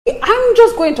I'm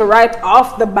just going to right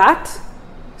off the bat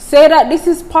say that this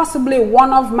is possibly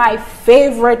one of my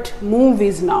favorite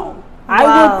movies now. Wow. I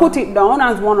will put it down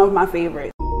as one of my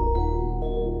favorites.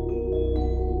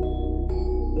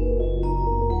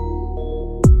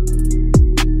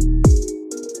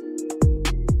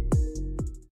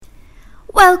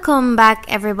 Welcome back,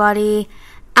 everybody.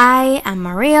 I am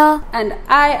Maria. And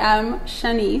I am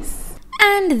Shanice.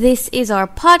 And this is our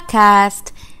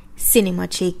podcast, Cinema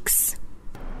Chicks.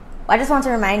 I just want to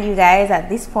remind you guys at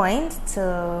this point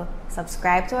to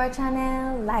subscribe to our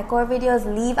channel, like our videos,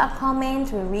 leave a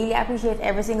comment. We really appreciate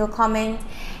every single comment,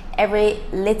 every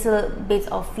little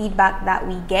bit of feedback that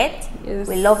we get. Yes.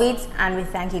 We love it and we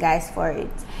thank you guys for it.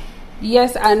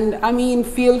 Yes, and I mean,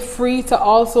 feel free to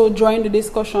also join the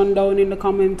discussion down in the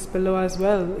comments below as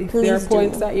well. If there are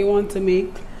points that you want to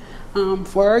make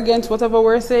for or against whatever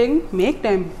we're saying, make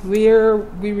them. We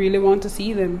really want to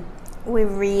see them. We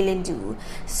really do.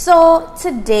 So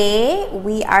today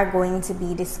we are going to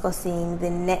be discussing the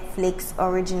Netflix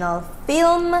original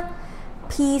film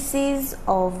Pieces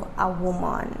of a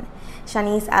Woman.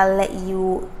 Shanice, I'll let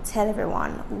you tell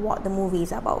everyone what the movie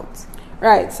is about.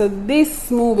 Right, so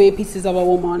this movie, Pieces of a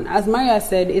Woman, as Maria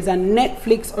said, is a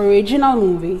Netflix original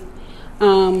movie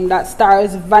that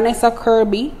stars Vanessa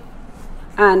Kirby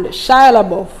and Shia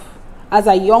LaBeouf as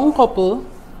a young couple,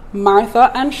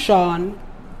 Martha and Sean,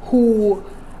 who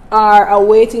are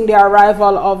awaiting the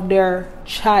arrival of their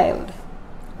child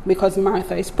because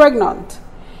Martha is pregnant.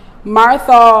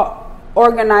 Martha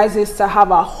organizes to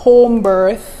have a home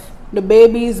birth. The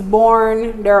baby is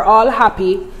born, they're all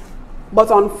happy. But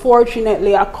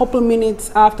unfortunately, a couple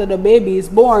minutes after the baby is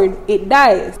born, it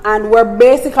dies. And we're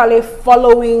basically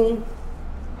following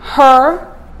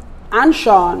her and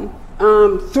Sean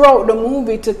throughout the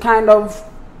movie to kind of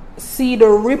see the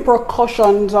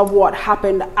repercussions of what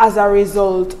happened as a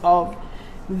result of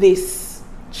this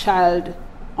child,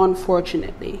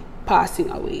 unfortunately, passing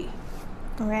away.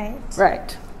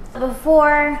 Right.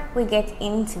 Before we get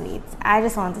into it, I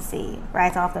just want to say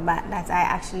right off the bat that I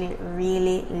actually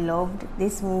really loved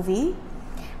this movie,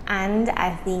 and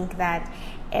I think that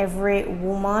every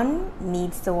woman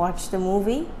needs to watch the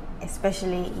movie,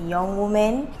 especially young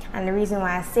women. And the reason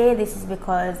why I say this is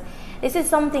because this is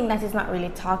something that is not really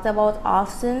talked about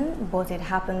often, but it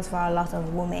happens for a lot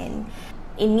of women.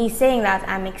 In me saying that,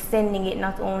 I'm extending it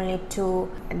not only to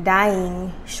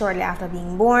dying shortly after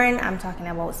being born. I'm talking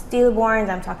about stillborns.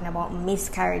 I'm talking about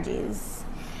miscarriages.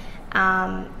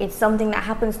 It's something that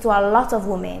happens to a lot of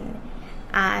women.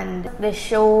 And the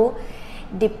show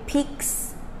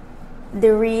depicts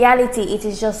the reality. It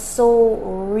is just so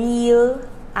real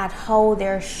at how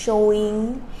they're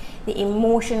showing the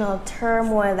emotional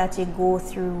turmoil that you go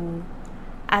through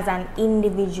as an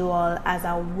individual, as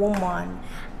a woman,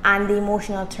 and the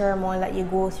emotional turmoil that you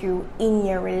go through in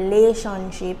your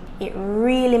relationship. It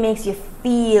really makes you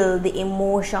feel the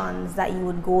emotions that you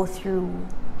would go through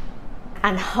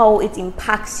and how it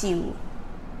impacts you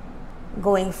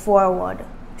going forward.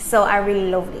 So I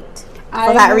really loved it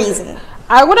for that reason.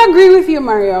 I would agree with you,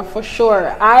 Maria, for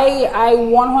sure. I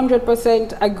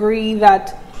 100% agree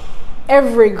that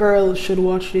every girl should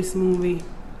watch this movie.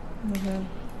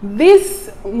 Mm-hmm.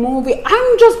 This movie,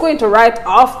 I'm just going to right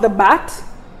off the bat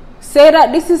say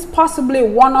that this is possibly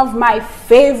one of my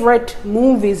favorite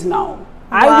movies now. Wow.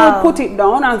 I will put it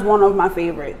down as one of my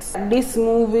favorites. This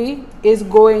movie is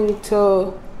going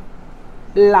to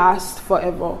last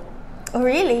forever. Oh,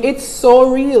 really? It's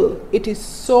so real. It is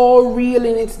so real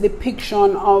in its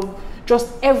depiction of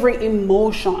just every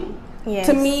emotion. Yes.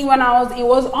 To me, when it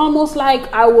was almost like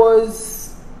I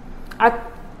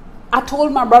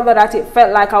told my brother that it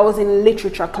felt like I was in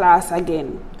literature class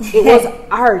again. It was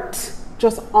art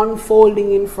just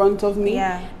unfolding in front of me.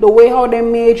 Yeah. The way how they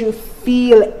made you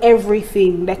feel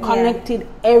everything. They connected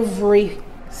every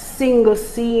single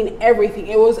scene, everything.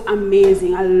 It was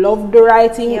amazing. I loved the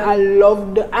writing. Yep. I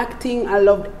loved the acting. I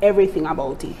loved everything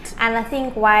about it. And I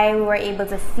think why we were able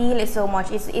to feel it so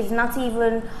much is not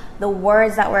even the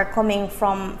words that were coming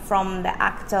from the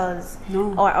actors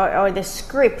or the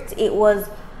script. It was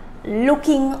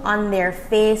looking on their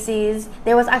faces.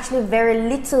 There was actually very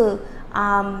little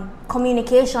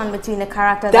communication between the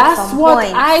characters. That's at some what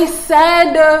point. I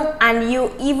said. And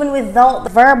you, even without the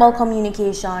verbal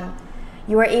communication,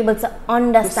 you were able to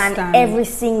understand every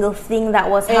single thing that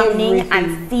was happening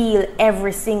and feel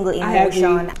every single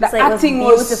emotion. The acting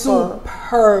was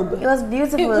superb. It was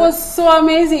beautiful. It was so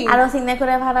amazing. I don't think they could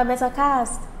have had a better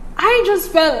cast. I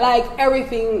just felt like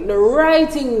everything, the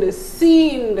writing, the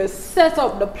scene, the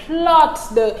setup, the plot,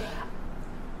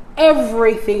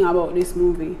 everything about this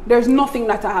movie. There's nothing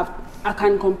that I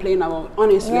can complain about,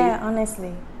 honestly. Yeah,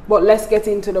 honestly. But let's get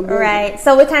into the movie. Right.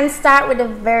 So we can start with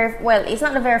it's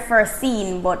not the very first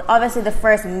scene, but obviously the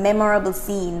first memorable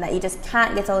scene that you just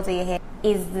can't get out of your head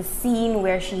is the scene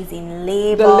where she's in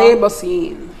labor. The labor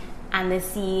scene. And the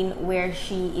scene where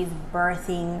she is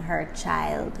birthing her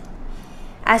child.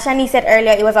 As Shani said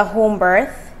earlier, it was a home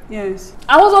birth. Yes.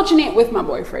 I was watching it with my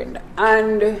boyfriend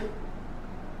and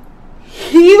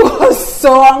he was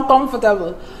so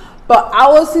uncomfortable. But I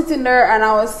was sitting there and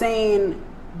I was saying,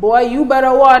 boy, you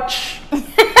better watch.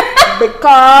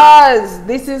 Because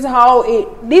this is how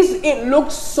it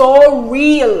looked so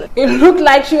real. It looked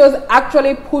like she was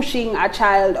actually pushing a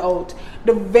child out.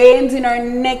 The veins in her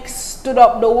neck stood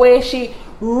up, the way she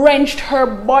wrenched her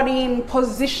body in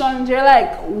positions. You're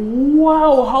like,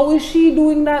 wow, how is she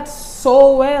doing that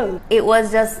so well? It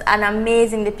was just an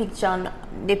amazing depiction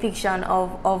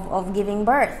of giving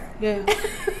birth. Yeah.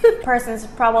 Persons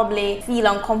probably feel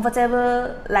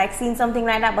uncomfortable like seeing something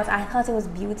like that, but I thought it was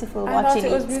beautiful watching it. I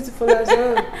thought it was beautiful as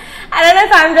well. I don't know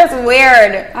if I'm just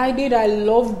weird. I did. I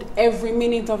loved every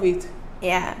minute of it.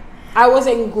 Yeah. I was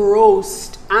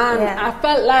engrossed and I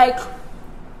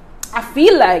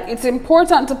feel like it's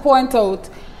important to point out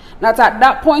that at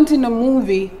that point in the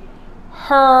movie,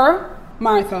 her,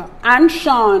 Martha, and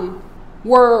Sean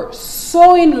were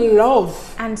so in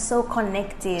love. And so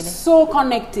connected. So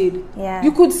connected. Yeah.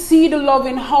 You could see the love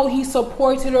in how he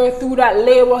supported her through that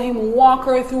labor, him walk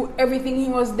her through everything. He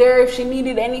was there. If she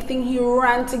needed anything, he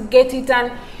ran to get it.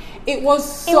 And it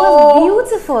was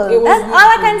beautiful. That's all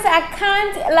I can say. I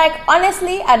can't, like,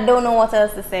 honestly, I don't know what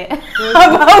else to say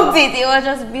about it. It was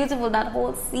just beautiful, that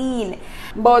whole scene.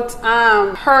 But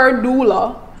her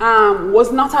doula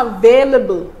was not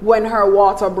available when her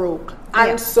water broke.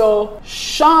 And so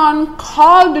Sean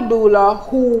called the doula,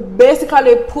 who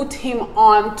basically put him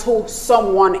on to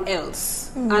someone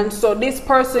else. And so this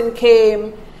person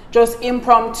came just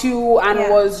impromptu and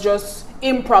was just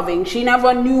improving. She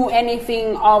never knew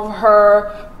anything of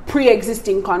her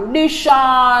pre-existing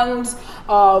conditions,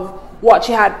 of what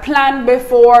she had planned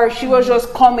before. She was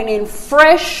just coming in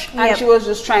fresh and she was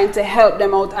just trying to help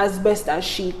them out as best as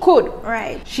she could.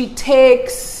 Right. She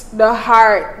takes the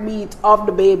heartbeat of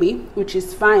the baby, which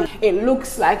is fine. It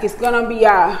looks like it's gonna be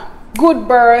a good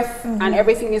birth and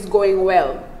everything is going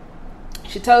well.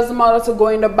 She tells the mother to go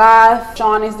in the bath.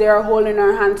 Sean is there holding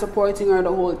her hand, supporting her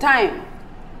the whole time.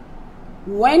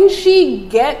 When she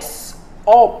gets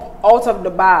up out of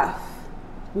the bath,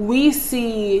 we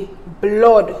see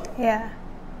blood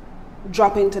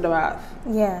drop into the bath.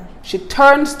 Yeah. She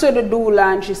turns to the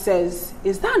doula and she says,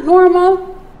 "Is that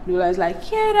normal?" Doula is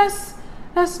like, "Yeah,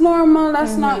 that's normal.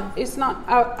 That's not. It's not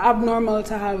abnormal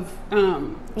to have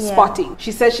spotting."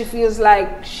 She says she feels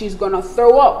like she's gonna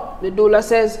throw up. The doula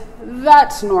says,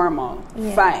 "That's normal.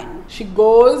 Fine." She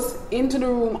goes into the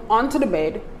room onto the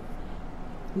bed.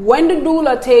 When the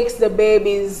doula takes the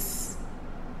baby's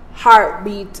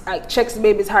heartbeat, checks the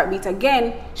baby's heartbeat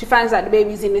again, she finds that the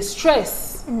baby's in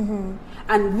distress. And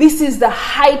this is the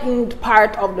heightened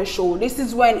part of the show. This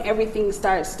is when everything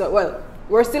starts to, well,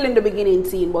 we're still in the beginning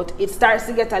scene, but it starts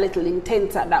to get a little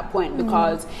intense at that point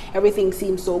because everything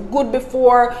seemed so good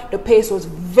before. The pace was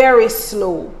very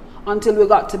slow until we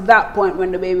got to that point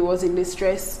when the baby was in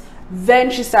distress. Then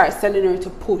she starts telling her to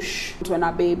push. When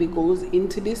a baby goes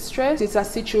into distress, it's a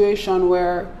situation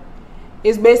where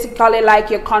it's basically like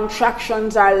your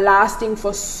contractions are lasting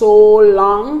for so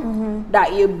long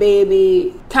that your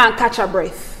baby can't catch a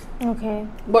breath. Okay.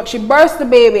 But she births the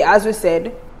baby, as we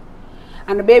said,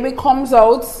 and the baby comes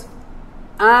out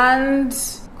and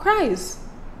cries.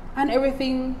 And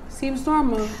everything seems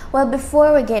normal. Well,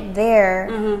 before we get there,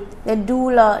 the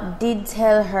doula did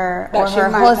tell her that or her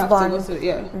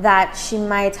husband that she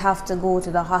might have to go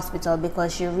to the hospital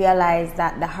because she realized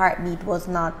that the heartbeat was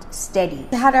not steady.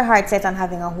 She had her heart set on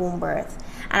having a home birth.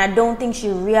 And I don't think she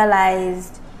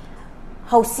realized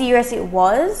how serious it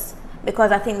was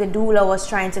because I think the doula was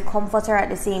trying to comfort her at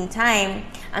the same time.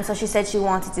 And so she said she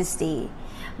wanted to stay.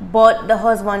 But the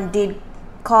husband did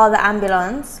call the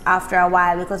ambulance after a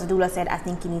while because the doula said, "I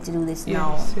think you need to do this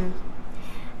now." Yes.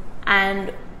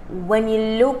 And when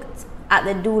you looked at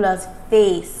the doula's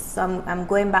face, so I'm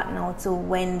going back now to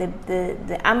when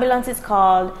the ambulance is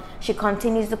called, she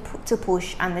continues to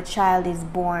push and the child is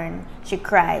born. She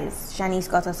cries. Shanice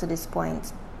got us to this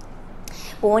point.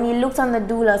 But when you looked on the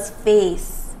doula's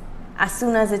face, as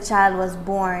soon as the child was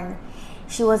born,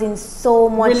 she was in so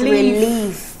much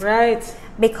relief. Right.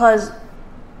 Because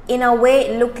in a way,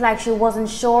 it looked like she wasn't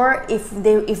sure if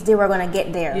they were gonna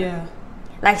get there. Yeah.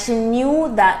 Like she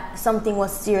knew that something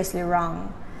was seriously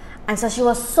wrong, And so she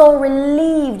was so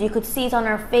relieved. You could see it on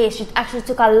her face. She actually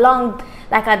took a long,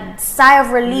 like a sigh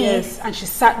of relief. Yes, and she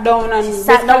sat down and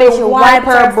she wiped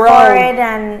her forehead,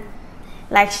 and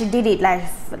like she did it, like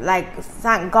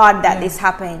thank God that this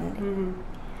happened.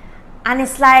 And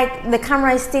it's like the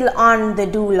camera is still on the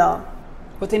doula,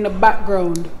 but in the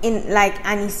background, and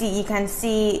you can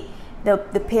see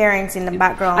the parents in the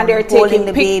background, and they're holding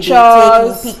the baby,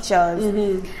 taking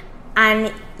pictures.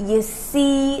 And you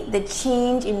see the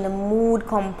change in the mood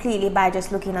completely by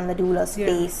just looking on the doula's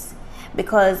face,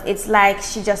 because it's like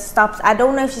she just stops. I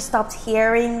don't know if she stopped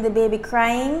hearing the baby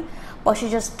crying, but she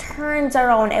just turns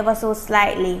around ever so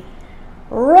slightly,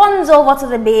 runs over to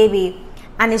the baby,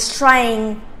 and is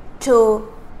trying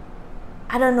to,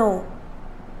 I don't know,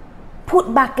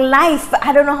 put back life.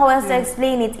 I don't know how else to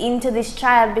explain it into this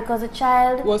child, because the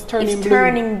child was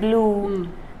turning blue.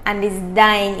 And is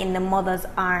dying in the mother's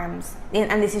arms,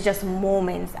 and this is just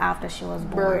moments after she was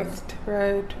born. Birthed,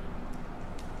 right?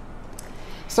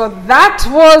 So that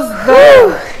was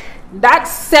that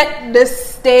set the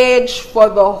stage for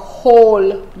the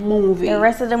whole movie. The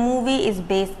rest of the movie is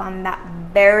based on that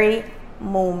very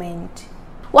moment.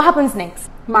 What happens next?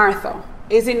 Martha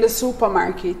is in the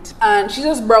supermarket and she's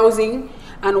just browsing,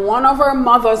 and one of her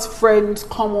mother's friends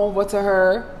come over to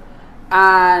her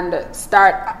and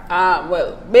start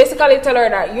basically tell her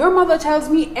that your mother tells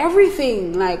me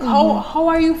everything, like how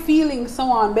are you feeling, so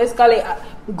on, basically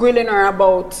grilling her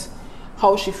about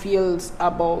how she feels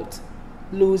about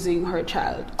losing her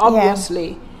child.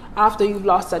 Obviously, after you've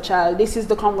lost a child, this is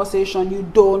the conversation you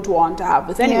don't want to have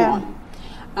with anyone.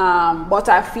 But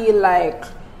I feel like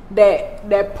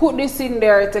they put this in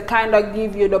there to kind of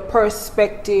give you the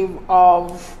perspective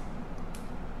of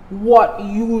what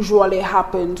usually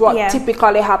happens, what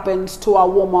typically happens to a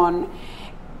woman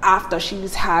after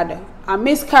she's had a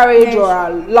miscarriage or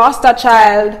lost a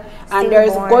child, and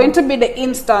there's going to be the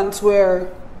instance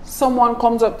where someone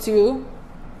comes up to you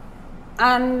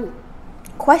and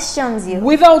questions you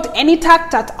without any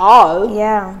tact at all,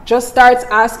 just starts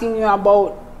asking you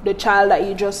about the child that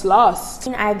you just lost.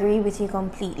 I agree with you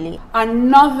completely.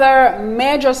 Another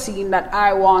major scene that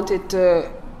I wanted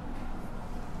to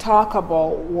talk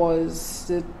about was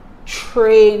the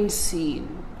train scene,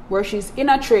 where she's in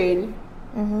a train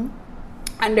and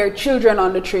there are children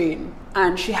on the train,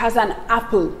 and she has an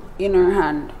apple in her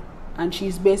hand and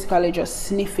she's basically just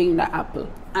sniffing the apple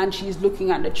and she's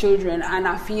looking at the children. And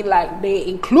I feel like they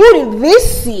included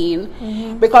this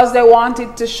scene because they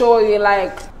wanted to show you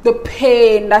like the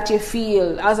pain that you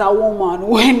feel as a woman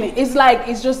when it's like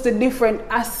it's just the different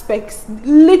aspects,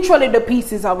 literally the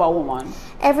pieces of a woman.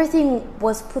 Everything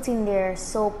was put in there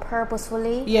so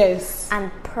purposefully,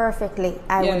 and perfectly,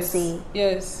 I would say.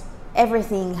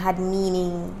 Everything had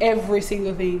meaning. Every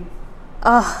single thing.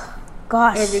 Oh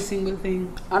gosh. Every single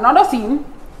thing. Another scene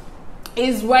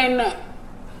is when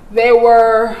they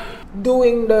were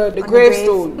doing the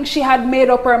gravestone. She had made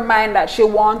up her mind that she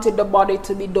wanted the body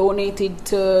to be donated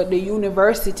to the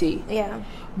university.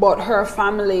 But her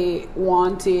family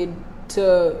wanted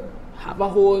to have a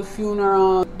whole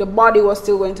funeral. The body was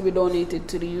still going to be donated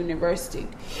to the university.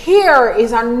 Here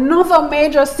is another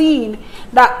major scene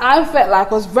that I felt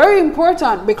like was very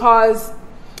important, because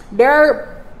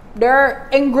they're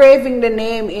engraving the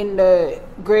name in the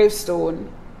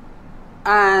gravestone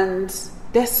and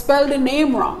they spell the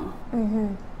name wrong.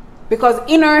 Because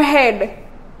in her head,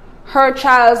 her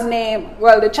child's name,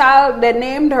 they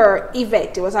named her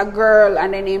Yvette. It was a girl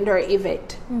and they named her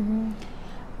Yvette.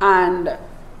 And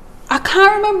I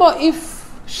can't remember if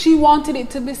she wanted it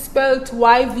to be spelled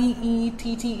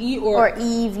Yvette or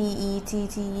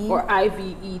Evette or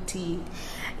Ivet.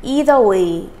 Either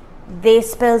way, they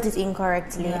spelled it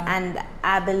incorrectly, and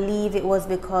I believe it was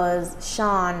because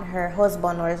Sean, her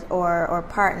husband or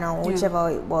partner, whichever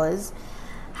it was,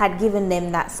 had given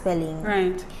them that spelling.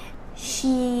 Right.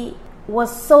 She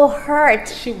was so hurt.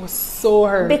 She was so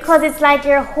hurt. Because it's like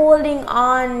you're holding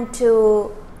on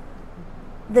to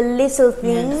the little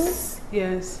things.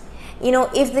 Yes. You know,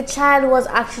 if the child was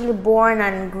actually born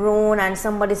and grown and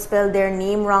somebody spelled their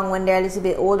name wrong when they're a little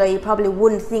bit older, you probably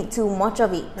wouldn't think too much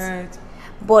of it. Right.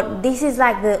 But this is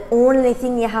like the only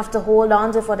thing you have to hold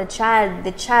on to for the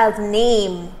child's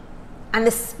name and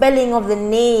the spelling of the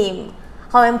name,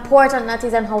 how important that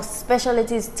is and how special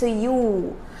it is to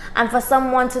you. And for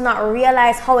someone to not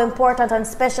realize how important and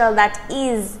special that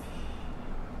is,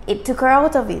 it took her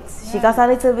out of it. She got a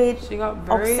little bit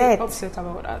very upset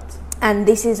about that. And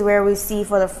this is where we see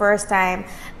for the first time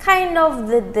kind of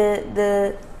the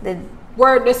divide.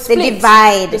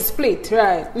 The split,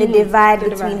 right. The divide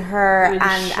between her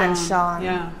and Sean.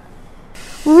 Yeah.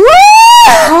 Woo!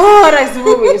 Oh, this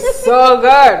movie is so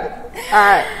good.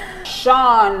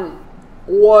 Sean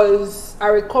was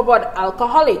a recovered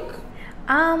alcoholic.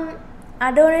 I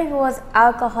don't know if it was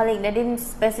alcoholic. They didn't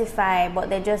specify, but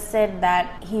they just said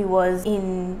that he was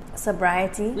in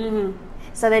sobriety.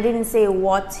 So they didn't say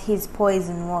what his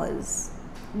poison was.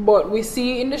 But we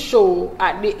see in the show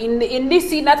in this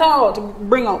scene that I'm about to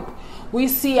bring up, we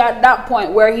see at that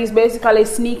point where he's basically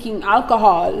sneaking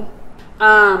alcohol.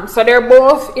 So they're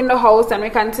both in the house, and we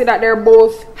can see that they're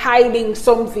both hiding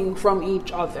something from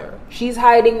each other. She's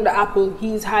hiding the apple,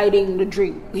 he's hiding the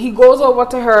drink. He goes over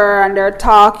to her and they're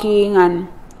talking, and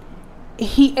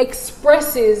he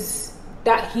expresses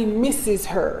that he misses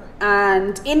her.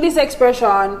 And in this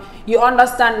expression, you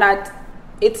understand that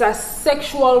it's a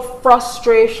sexual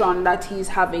frustration that he's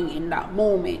having in that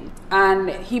moment. And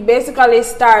he basically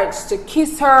starts to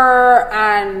kiss her,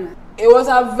 and it was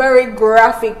a very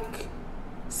graphic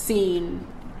scene.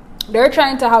 They're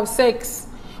trying to have sex,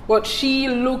 but she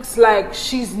looks like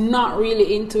she's not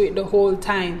really into it the whole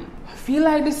time. I feel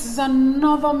like this is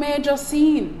another major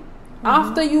scene.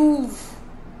 After you've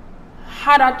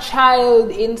had a child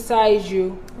inside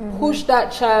you, push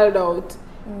that child out,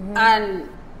 and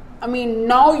I mean,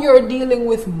 now you're dealing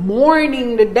with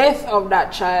mourning the death of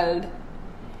that child,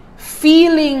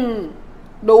 feeling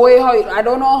the way I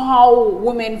don't know how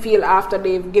women feel after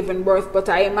they've given birth, but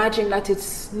I imagine that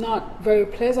it's not very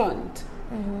pleasant.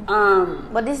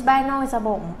 But this by now is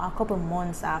about a couple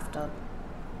months after.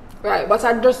 Right, but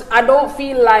I don't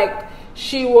feel like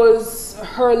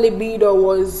her libido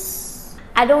was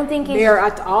I don't think it's there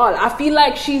at all. I feel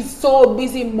like she's so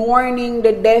busy mourning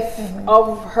the death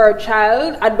of her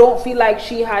child. I don't feel like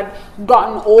she had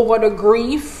gotten over the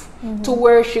grief to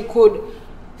where she could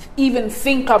even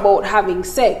think about having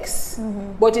sex.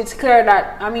 But it's clear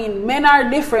that, I mean, men are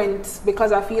different,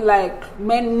 because I feel like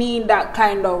men need that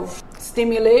kind of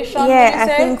stimulation. Yeah,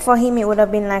 I think for him it would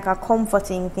have been like a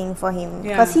comforting thing for him,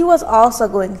 because he was also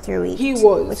going through it. He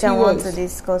was, which I want to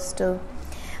discuss too.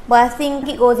 But I think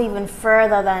it goes even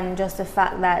further than just the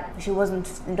fact that she wasn't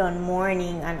done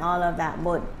mourning and all of that.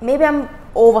 But maybe I'm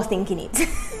overthinking it,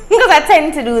 because I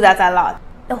tend to do that a lot.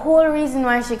 The whole reason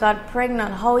why she got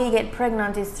pregnant, how you get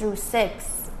pregnant, is through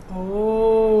sex.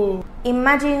 Oh.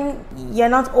 Imagine you're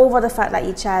not over the fact that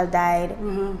your child died,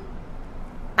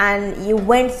 and you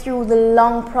went through the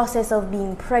long process of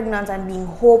being pregnant and being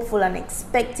hopeful and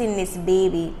expecting this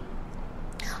baby,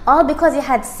 all because you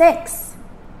had sex.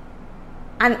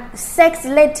 And sex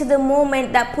led to the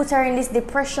moment that put her in this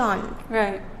depression.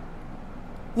 Right.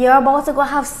 You're about to go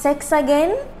have sex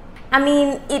again? I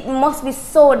mean, it must be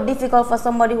so difficult for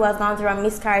somebody who has gone through a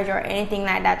miscarriage or anything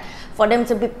like that, for them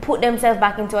to put themselves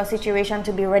back into a situation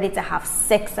to be ready to have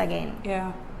sex again.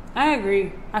 Yeah, I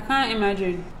agree. I can't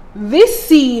imagine. This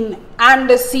scene and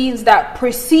the scenes that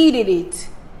preceded it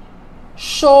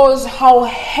shows how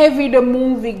heavy the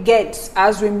movie gets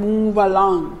as we move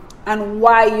along, and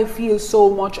why you feel so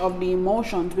much of the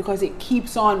emotions, because it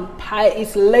keeps on,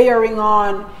 it's layering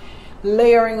on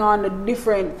the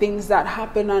different things that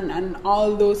happen, and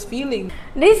all those feelings.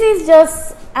 This is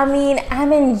just, I mean,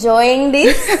 I'm enjoying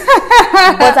this,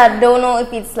 but I don't know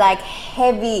if it's like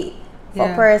heavy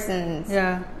for persons.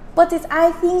 Yeah. But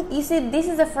I think, you see, this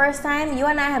is the first time you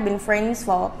and I have been friends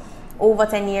for over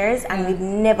 10 years, and we've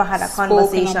never had a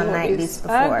conversation like this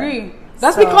before. I agree.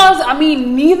 That's because, I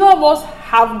mean, neither of us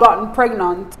have gotten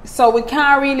pregnant, so we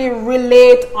can't really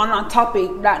relate on a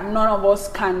topic that none of us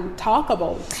can talk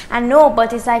about. I know,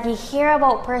 but it's like you hear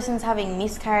about persons having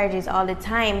miscarriages all the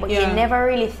time, but you never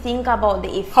really think about the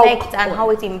effect and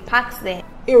how it impacts them.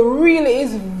 It really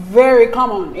is very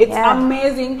common. It's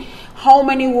amazing how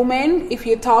many women, if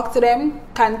you talk to them,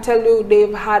 can tell you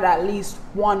they've had at least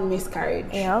one miscarriage.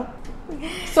 Yeah.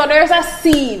 So there's a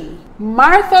scene.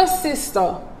 Martha's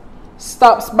sister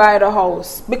stops by the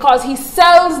house because he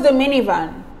sells the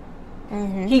minivan.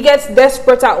 He gets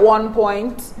desperate at one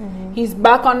point. He's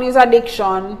back on his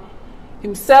addiction.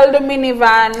 He sell the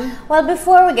minivan. Well,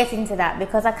 before we get into that,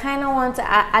 because I kind of want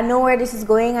to, I know where this is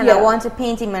going, and I want to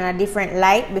paint him in a different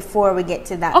light before we get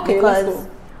to that. Okay, because let's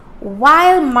go.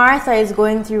 While Martha is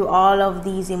going through all of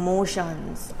these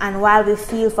emotions, and while we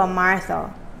feel for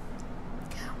Martha,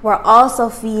 we're also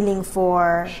feeling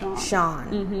for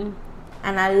Sean.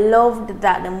 And I loved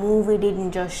that the movie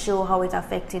didn't just show how it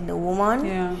affected the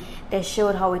woman. They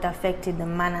showed how it affected the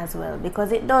man as well,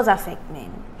 because it does affect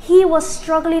men. He was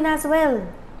struggling as well.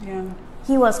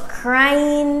 He was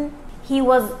crying. He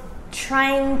was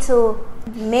trying to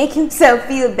make himself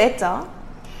feel better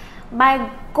by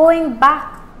going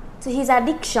back to his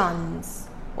addictions,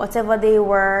 whatever they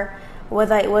were,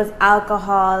 whether it was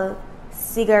alcohol,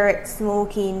 cigarette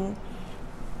smoking,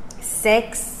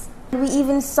 sex, We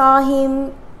even saw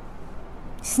him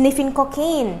sniffing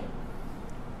cocaine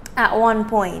at one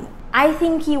point. I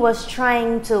think he was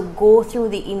trying to go through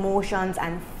the emotions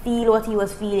and feel what he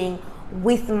was feeling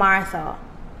with Martha.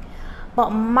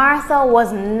 But Martha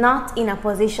was not in a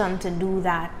position to do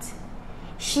that.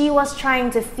 She was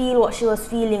trying to feel what she was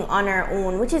feeling on her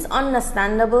own, which is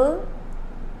understandable.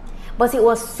 But it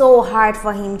was so hard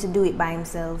for him to do it by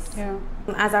himself. Yeah.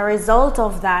 As a result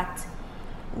of that,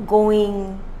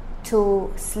 going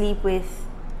to sleep with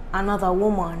another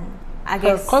woman, I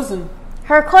guess.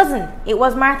 Her cousin. It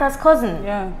was Martha's cousin.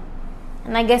 Yeah.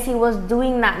 And I guess he was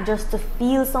doing that just to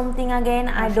feel something again.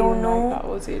 I don't know. Like that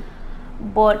was it.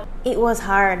 But it was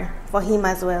hard for him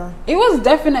as well. It was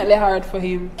definitely hard for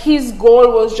him. His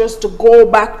goal was just to go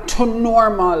back to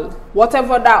normal,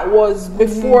 whatever that was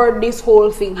before this whole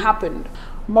thing happened.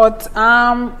 But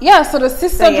yeah, so the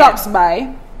sister drops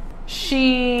by.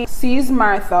 She sees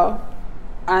Martha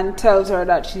and tells her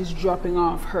that she's dropping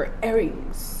off her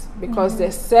earrings because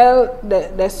they sold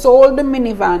the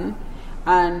minivan,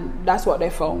 and that's what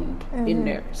they found in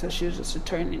there. So she was just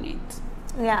returning it.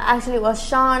 Yeah, actually it was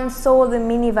Sean sold the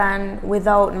minivan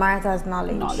without Martha's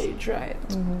knowledge. Right.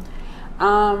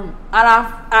 And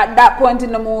at that point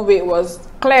in the movie, it was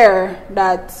clear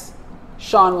that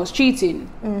Sean was cheating.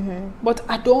 But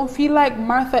I don't feel like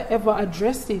Martha ever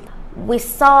addressed it. We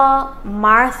saw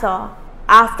Martha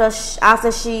after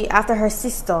her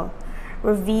sister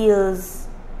reveals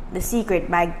the secret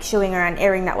by showing her an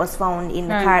earring that was found in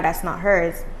the car that's not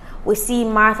hers. We see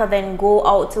Martha then go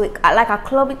out to like a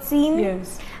club, it seems.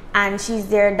 Yes. And she's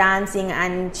there dancing,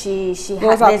 and there's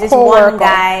this co-worker. one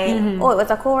guy. Oh, it was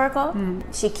a co-worker?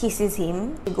 She kisses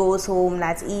him. She goes home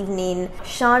that evening.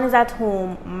 Sean is at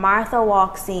home. Martha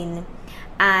walks in,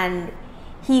 and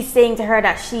he's saying to her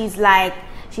that she's like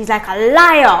a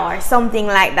liar or something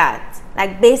like that.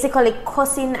 Like basically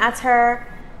cussing at her,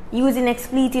 using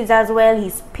expletives as well.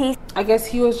 He's pissed. I guess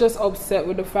he was just upset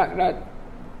with the fact that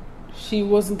she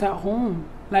wasn't at home.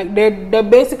 Like they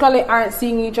basically aren't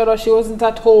seeing each other. She wasn't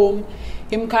at home.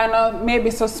 Him kind of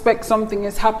maybe suspect something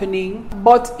is happening.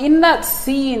 But in that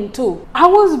scene too, I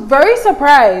was very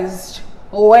surprised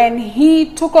when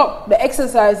he took up the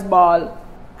exercise ball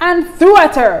and threw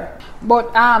at her.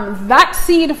 But that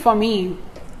scene for me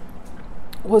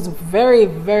was very,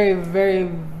 very,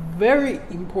 very, very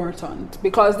important,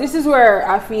 because this is where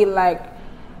I feel like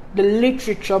the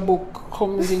literature book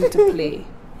comes into play.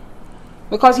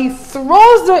 Because he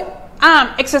throws the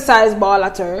exercise ball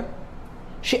at her.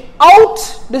 She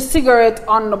out the cigarette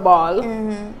on the ball.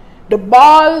 The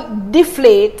ball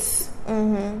deflates.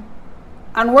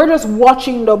 And we're just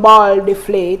watching the ball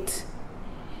deflate.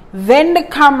 Then the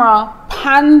camera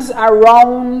pans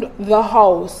around the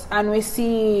house, and we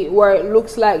see where it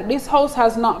looks like this house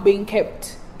has not been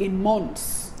kept in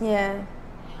months. Yeah.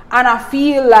 And I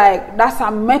feel like that's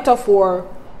a metaphor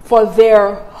for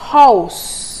their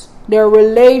house, their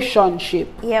relationship.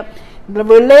 Yep. The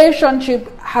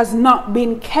relationship has not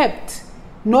been kept.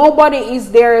 Nobody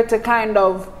is there to kind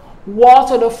of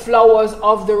water the flowers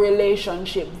of the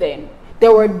relationship then.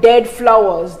 There were dead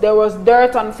flowers. There was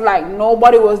dirt on flag.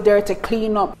 Nobody was there to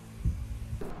clean up.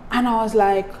 And I was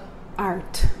like,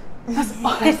 art. That's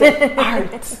all I said,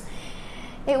 art.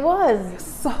 It was.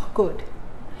 So good.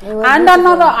 And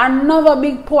another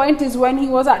big point is when he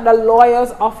was at the lawyer's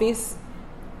office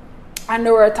and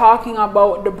they were talking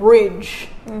about the bridge.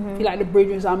 I feel like the bridge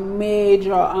was a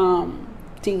major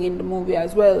thing in the movie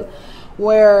as well,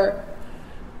 where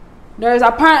there's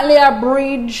apparently a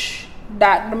bridge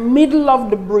that the middle of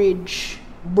the bridge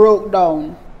broke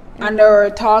down, and they were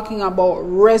talking about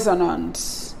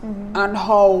resonance and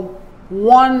how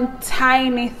one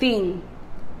tiny thing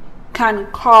can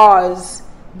cause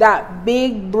that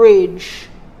big bridge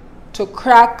to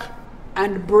crack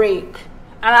and break.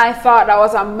 And I thought that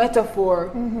was a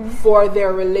metaphor for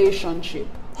their relationship.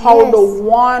 How the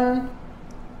one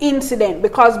incident,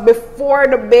 because before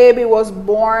the baby was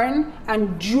born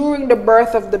and during the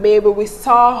birth of the baby, we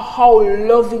saw how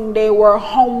loving they were,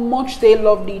 how much they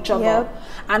loved each other. Yep.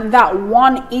 And that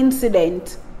one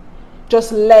incident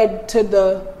just led to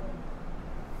the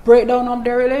breakdown of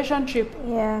their relationship.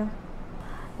 Yeah.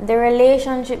 The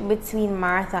relationship between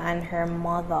Martha and her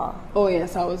mother. Oh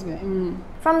yes, I was good.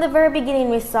 From the very beginning,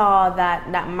 we saw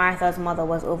that Martha's mother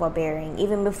was overbearing,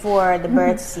 even before the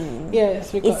birth scene.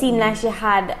 Yes. It seemed like she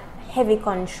had heavy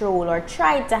control, or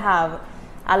tried to have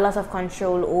a lot of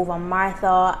control over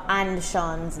Martha and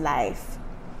Sean's life.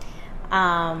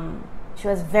 She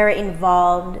was very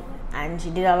involved, and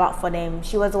she did a lot for them.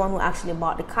 She was the one who actually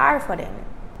bought the car for them.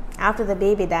 After the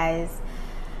baby dies,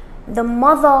 the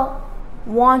mother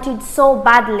wanted so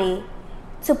badly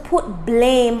to put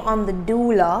blame on the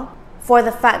doula for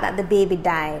the fact that the baby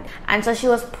died. And so she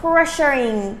was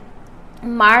pressuring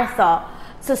Martha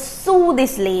to sue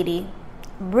this lady,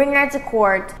 bring her to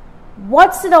court.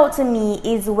 What stood out to me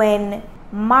is when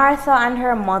Martha and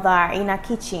her mother are in a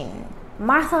kitchen.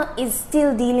 Martha is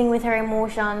still dealing with her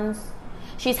emotions.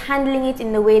 She's handling it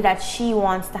in the way that she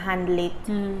wants to handle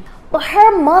it. But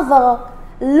her mother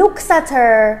looks at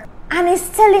her and is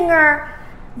telling her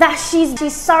that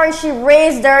she's sorry she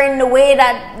raised her in the way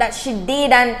that she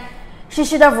did, and she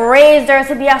should have raised her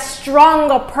to be a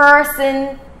stronger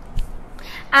person.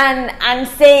 And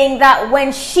saying that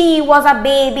when she was a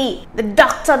baby, the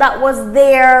doctor that was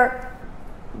there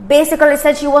basically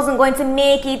said she wasn't going to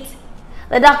make it.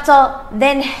 The doctor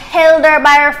then held her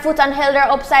by her foot and held her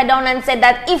upside down and said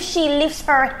that if she lifts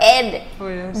her head,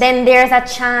 then there's a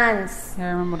chance. Yeah, I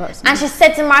remember that scene. And she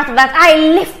said to Martha that I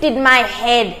lifted my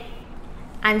head.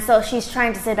 And so she's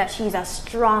trying to say that she's a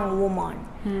strong woman,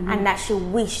 and that she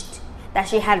wished that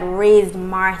she had raised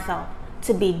Martha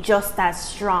to be just as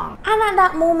strong. And at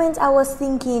that moment I was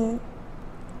thinking,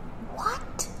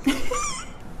 what?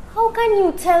 How can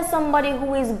you tell somebody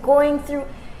who is going through,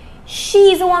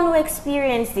 she's the one who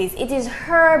experienced this, it is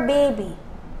her baby,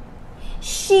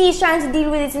 she's trying to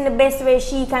deal with it in the best way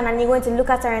she can, and you're going to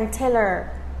look at her and tell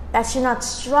her that she's not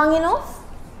strong enough?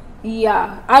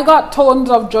 Yeah, I got tones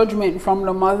of judgment from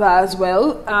the mother as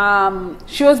well.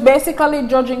 She was basically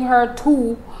judging her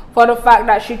too for the fact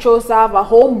that she chose to have a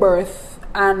home birth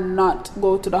and not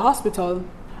go to the hospital.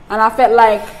 And I felt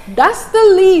like that's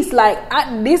the least, like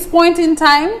at this point in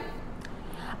time,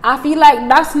 I feel like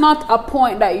that's not a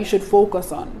point that you should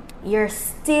focus on. You're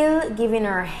still giving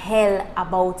her hell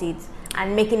about it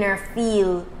and making her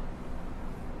feel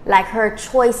like her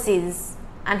choices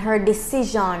and her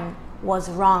decision was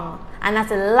wrong. And that's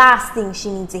the last thing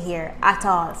she needs to hear at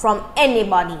all from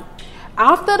anybody.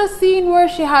 After the scene where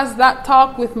she has that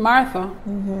talk with Martha,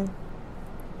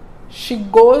 she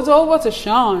goes over to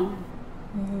Sean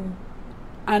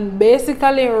and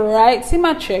basically writes him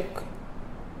a check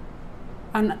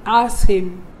and asks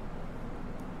him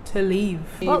to leave.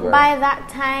 But by that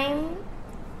time,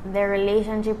 their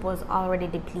relationship was already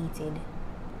depleted.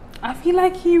 I feel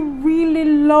like he really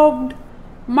loved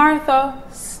Martha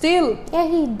still. Yeah,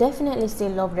 he definitely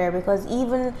still loved her, because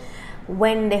even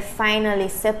when they finally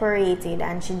separated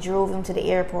and she drove him to the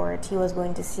airport, he was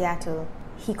going to Seattle.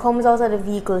 He comes out of the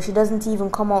vehicle. She doesn't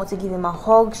even come out to give him a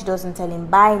hug. She doesn't tell him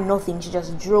bye, nothing. She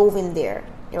just drove him there.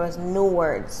 There was no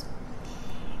words.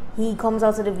 He comes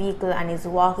out of the vehicle and is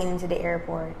walking into the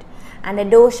airport. And they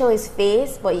don't show his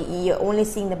face, but you're only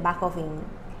seeing the back of him.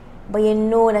 But you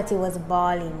know that he was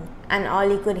bawling. And all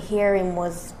you could hear him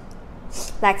was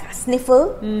like a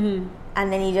sniffle. And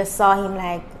then you just saw him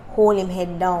like hold him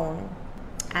head down.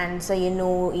 And so you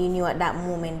knew at that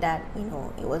moment that,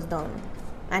 it was done.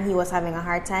 And he was having a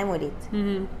hard time with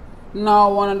it.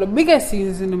 Now, one of the biggest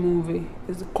scenes in the movie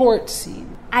is the court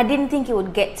scene. I didn't think it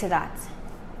would get to that,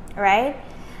 right?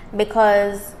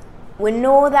 Because we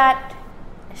know that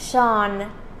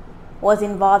Sean was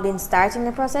involved in starting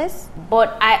the process,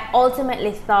 but I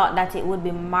ultimately thought that it would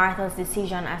be Martha's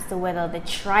decision as to whether the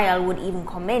trial would even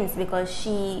commence, because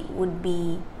she would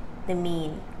be the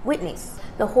main witness.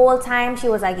 The whole time she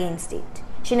was against it.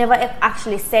 She never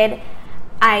actually said,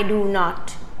 I do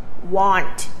not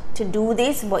want to do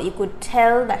this, but you could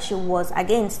tell that she was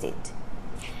against it.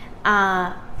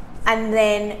 And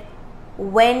then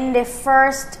when they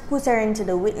first put her into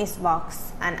the witness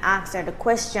box and asked her the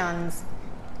questions,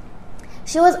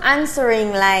 she was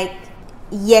answering like,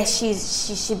 yes,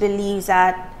 she believes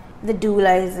that the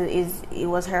doula it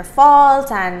was her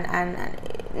fault, and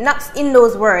not in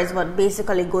those words, but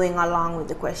basically going along with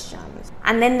the questions.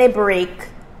 And then they break.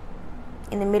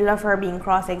 In the middle of her being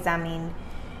cross-examined,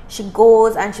 she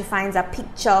goes and she finds a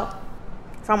picture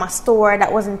from a store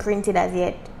that wasn't printed as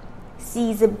yet.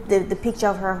 Sees the picture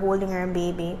of her holding her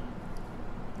baby.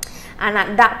 And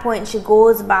at that point, she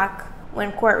goes back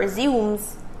when court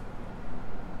resumes,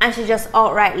 and she just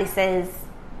outrightly says,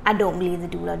 I don't believe the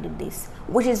doula did this.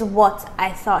 Which is what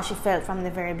I thought she felt from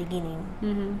the very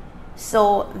beginning.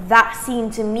 So that scene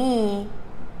to me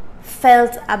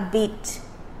felt a bit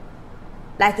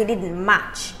like it didn't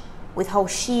match with how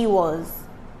she was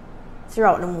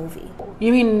throughout the movie.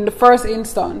 You mean the first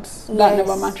instance? That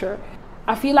never matched her.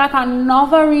 I feel like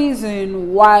another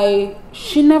reason why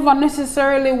she never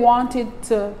necessarily wanted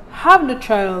to have the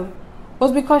child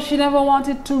was because she never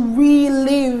wanted to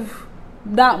relive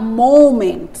that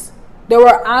moment. They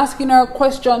were asking her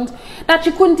questions that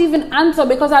she couldn't even answer,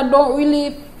 because I don't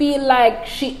really feel like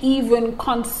she even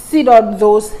considered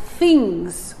those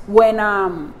things when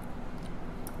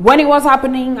when it was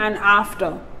happening and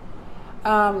after.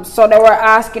 So they were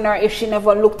asking her if she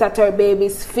never looked at her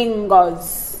baby's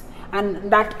fingers,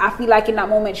 and that I feel like in that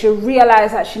moment she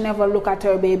realized that she never looked at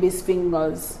her baby's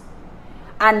fingers,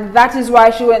 and that is why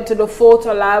she went to the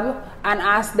photo lab and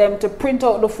asked them to print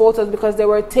out the photos, because they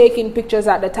were taking pictures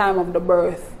at the time of the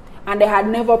birth and they had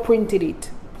never printed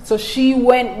it. So she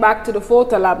went back to the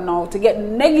photo lab now to get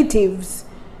negatives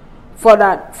for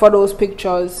those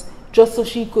pictures, just so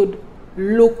she could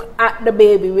look at the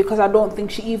baby, because I don't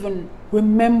think she even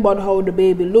remembered how the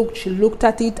baby looked. She looked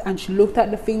at it and she looked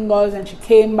at the fingers and she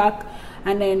came back,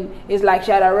 and then it's like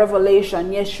she had a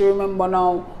revelation. Yes, she remember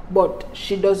now, but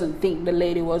she doesn't think the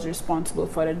lady was responsible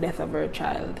for the death of her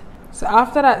child. So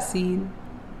after that scene,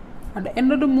 at the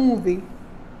end of the movie,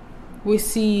 we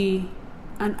see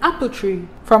an apple tree.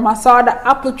 I saw the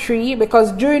apple tree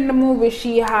because during the movie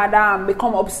she had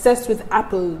become obsessed with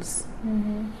apples.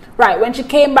 Right, when she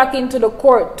came back into the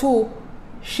court too,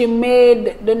 she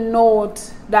made the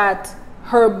note that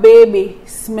her baby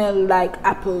smelled like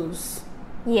apples.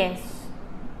 Yes.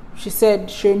 She said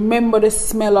she remembered the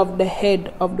smell of the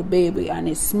head of the baby and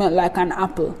it smelled like an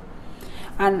apple.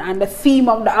 And the theme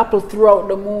of the apple throughout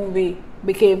the movie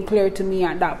became clear to me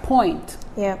at that point.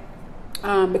 Yeah.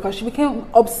 Because she became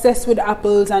obsessed with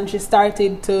apples and she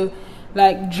started to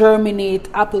like germinate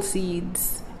apple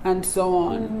seeds and so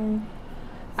on.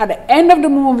 At the end of the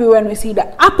movie, when we see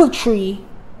the apple tree,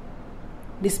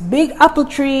 this big apple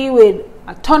tree with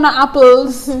a ton of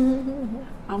apples,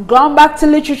 I'm going back to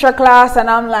literature class and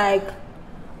I'm like,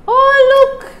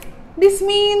 oh look, this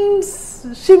means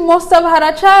she must have had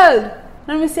a child.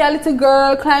 Then we see a little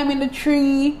girl climbing the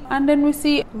tree, and then we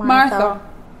see Martha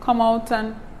come out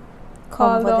and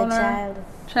call down her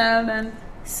child. And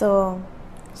so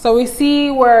we see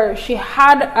where she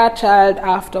had a child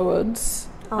afterwards.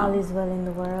 All is well in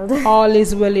the world. All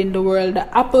is well in the world.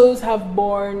 The apples have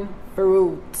borne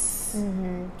fruits.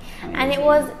 And it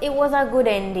was a good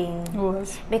ending. It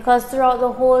was. Because throughout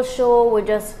the whole show we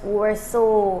were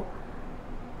so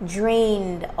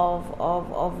drained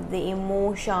of the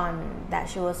emotion that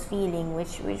she was feeling,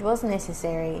 which was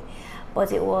necessary,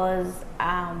 but it was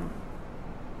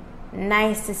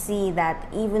nice to see that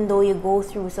even though you go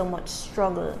through so much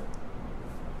struggle,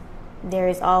 there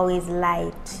is always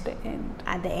light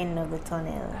at the end of the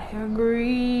tunnel. I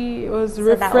agree. It was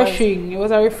refreshing. It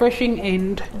was a refreshing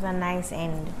end. It was a nice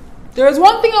end. There was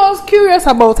one thing I was curious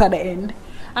about at the end,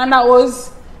 and that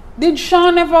was, did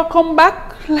Sean ever come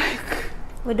back?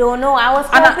 We don't know. I was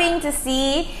hoping to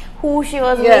see who she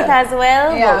was with as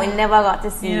well, but we never got to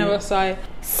see. You never saw it.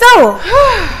 So,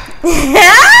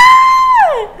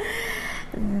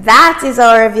 that is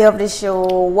our review of the show.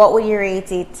 What would you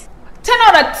rate it? 10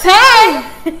 out of 10.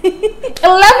 11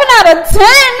 out of 10.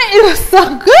 It was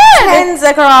so good. 10s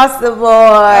across the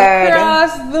board.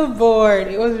 Across the board.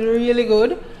 It was really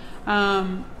good.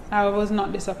 I was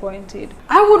not disappointed.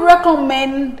 I would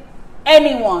recommend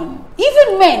anyone,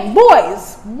 even men,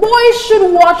 boys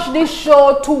should watch this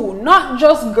show too, not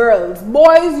just girls.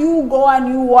 Boys, you go and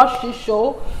you watch this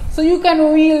show so you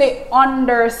can really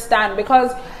understand,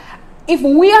 because if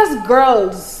we as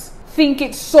girls think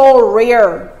it's so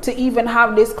rare to even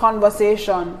have this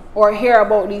conversation or hear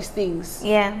about these things,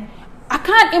 I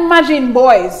can't imagine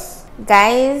boys.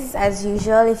 Guys, as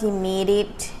usual, if you made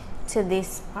it to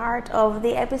this part of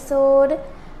the episode,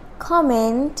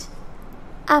 comment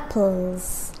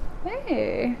apples.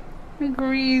 Hey,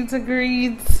 agreed.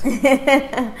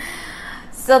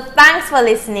 So thanks for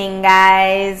listening,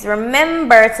 guys.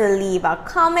 Remember to leave a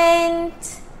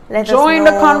comment. Join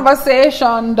the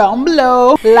conversation down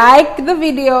below. Like the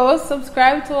video,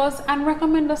 subscribe to us, and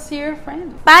recommend us to your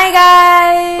friends. Bye,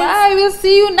 guys. Bye. We'll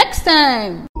see you next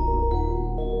time.